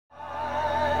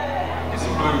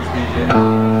blues, BJ.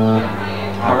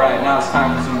 Alright, now it's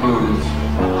time for some blues.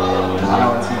 I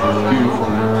know it's beautiful.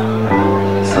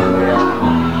 Sunday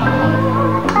afternoon.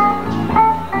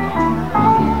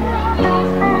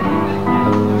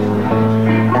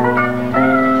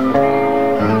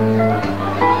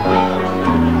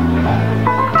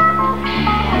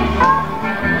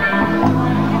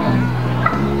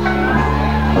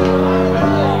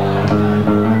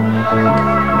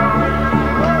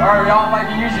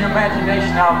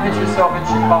 Imagination now, picture yourself in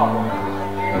Chicago.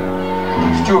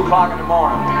 It's 2 o'clock in the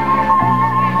morning.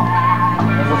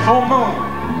 There's a full moon,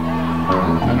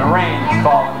 and the rain is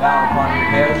falling down upon your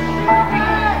head,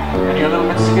 and you're a little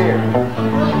bit scared.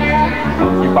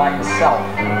 You're by yourself,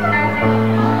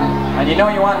 and you know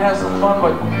you want to have some fun,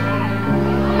 but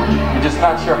you're just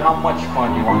not sure how much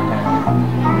fun you want to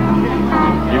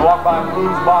have. You walk by a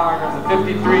blues bar, and there's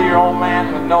a 53-year-old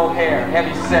man with no hair,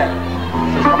 heavy set.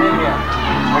 Says, "Come in here.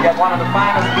 We got one of the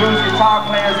finest blues guitar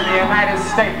players in the United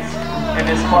States in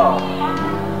this club."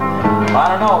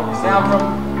 I don't know, you say I'm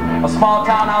from a small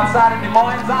town outside of Des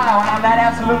Moines, Iowa, and I'm not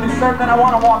absolutely certain that I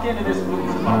want to walk into this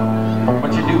blues club.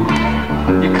 But you do.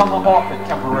 You come off it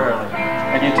temporarily,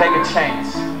 and you take a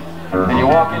chance, and you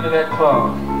walk into that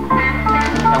club.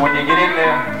 And when you get in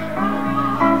there,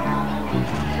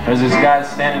 there's this guy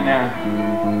standing there,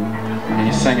 and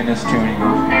he's singing this tune. He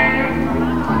goes,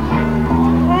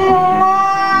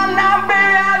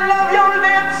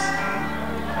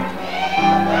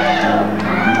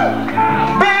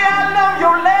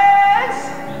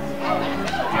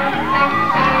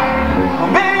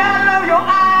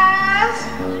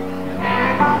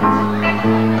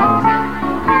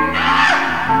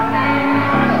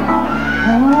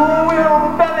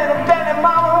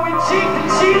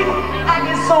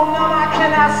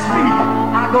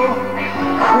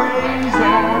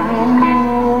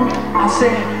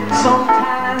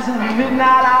 sometimes in the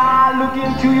midnight I look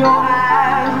into your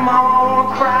eyes, mama, I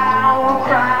wanna cry, I wanna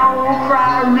cry, I wanna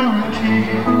cry, really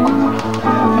kid.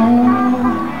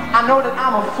 I know that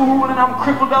I'm a fool and I'm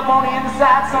crippled up on the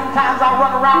inside. Sometimes I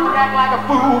run around and act like a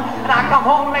fool, and I come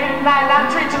home late at night and I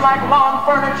treat you like lawn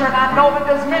furniture, and I know that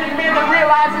there's many men that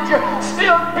realize that you're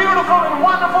still beautiful and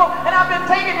wonderful, and I've been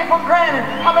taking you for granted.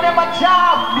 I've been at my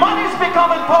job, money's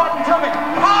become important to me,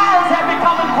 cars have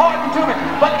become important to me,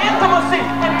 but intimacy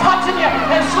and touching you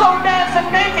and slow dancing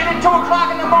naked at 2 o'clock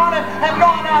in the morning have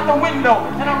gone out the window,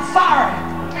 and I'm sorry,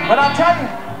 but I'll tell you,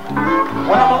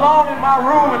 when I'm alone in my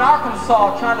room in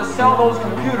Arkansas trying to sell those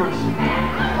computers,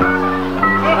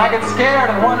 and I get scared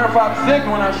and wonder if I'm sick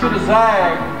when I should have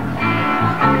zagged,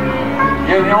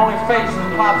 you're the only face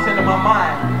that pops into my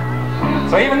mind.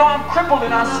 So even though I'm crippled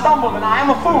and I stumbled and I am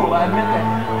a fool, I admit that,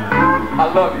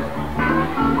 I love you.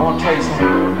 I want to tell you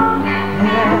something.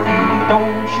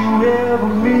 Don't you ever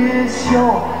miss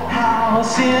your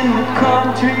house in the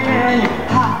country and your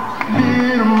hot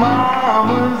little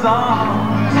mama's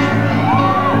arms.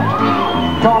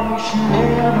 Don't you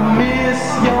ever miss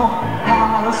your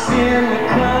house in the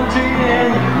country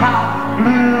and your hot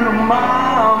little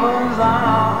mama's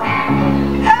arms.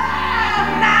 Hey,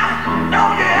 now,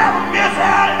 don't you ever miss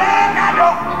her leg at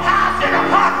your house in the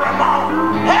country,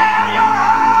 mama. Hell, you're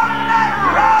on that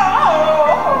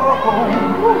road.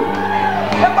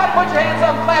 Everybody put your hands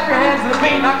up, clap your hands to the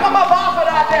beat. Now come up off it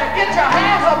out there. Get your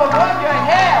hands up above your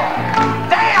head.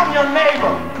 Damn your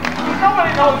neighbor.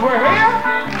 Nobody knows we're here.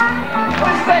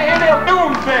 Let's stay in there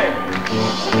doomsday.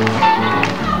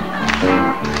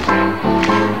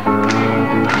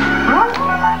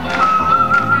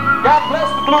 God bless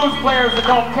the blues players that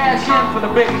don't cash in for the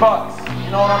big bucks.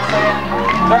 You know what I'm saying?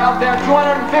 They're out there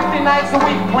 250 nights a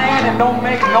week playing and don't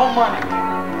make no money.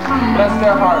 Bless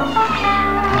their hearts.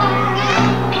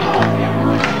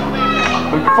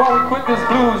 But before we quit this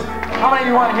blues, how many of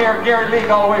you want to hear Gary League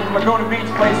all the way from Laguna Beach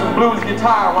play some blues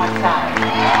guitar one time?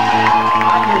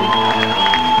 I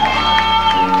do.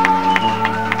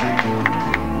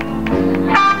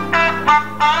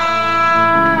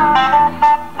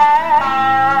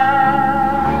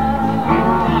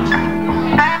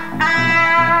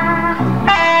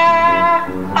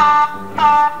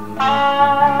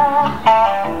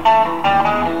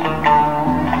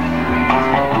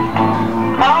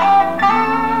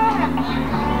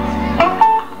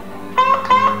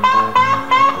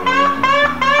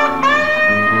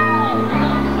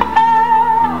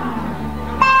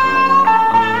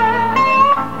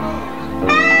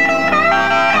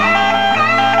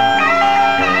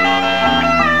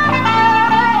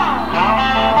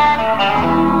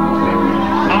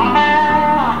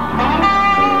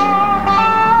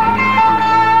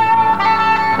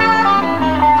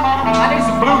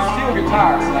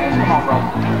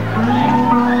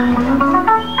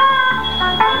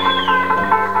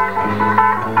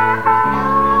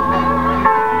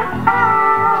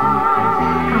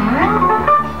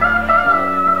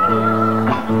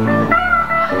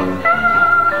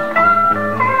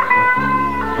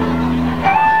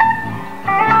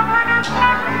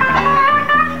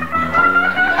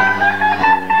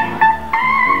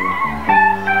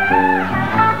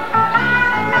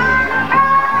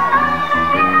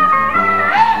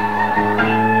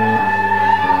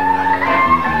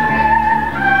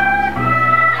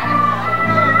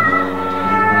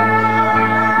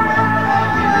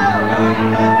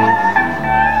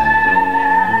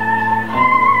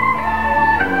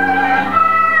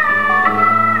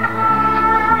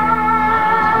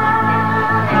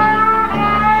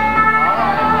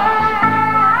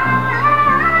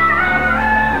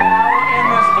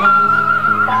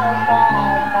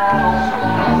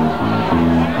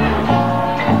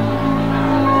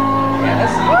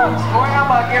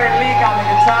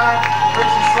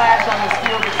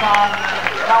 song.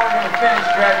 Now we're going to finish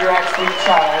Grab Your Axe, Sweet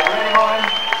Child. Are you ready, boys?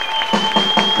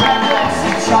 Grab your axe,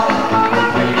 sweet child.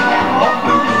 Play your cowboy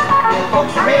blues. If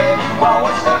folks are ready, well,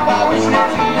 what's that boy? Which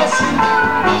next to you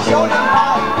see? Show them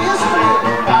how it feels.